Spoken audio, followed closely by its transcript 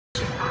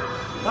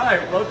Hi,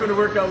 welcome to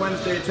Workout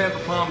Wednesday at Tampa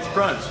Palms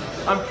Crunch.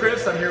 I'm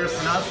Chris, I'm here with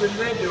Sinatra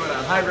today doing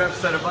a high rep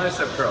set of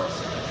bicep curls.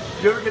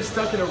 If you ever get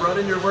stuck in a rut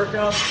in your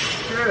workout,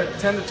 if you're a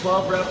 10 to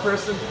 12 rep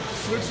person,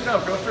 switch it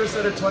up. Go for a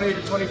set of 20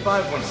 to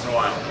 25 once in a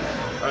while.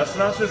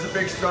 Sinatra's a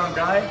big, strong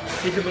guy.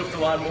 He can lift a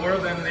lot more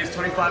than these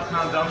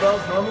 25-pound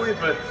dumbbells normally,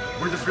 but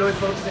we're just really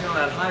focusing on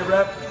that high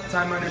rep,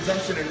 time under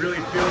tension, and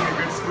really feeling a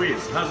good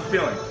squeeze. How's it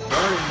feeling?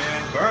 Burning,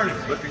 man.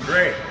 Burning, looking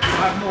great.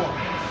 5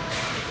 more.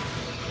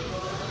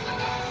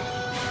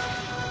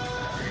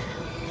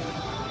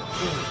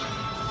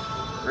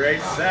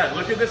 Great set.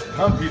 Look at this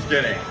pump he's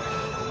getting.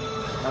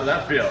 How'd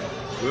that feel?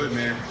 Good,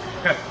 man.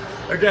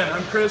 Again,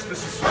 I'm Chris,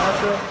 this is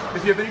Sinatra.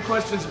 If you have any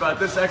questions about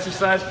this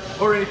exercise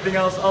or anything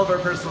else, all of our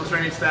personal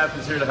training staff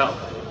is here to help.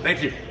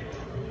 Thank you.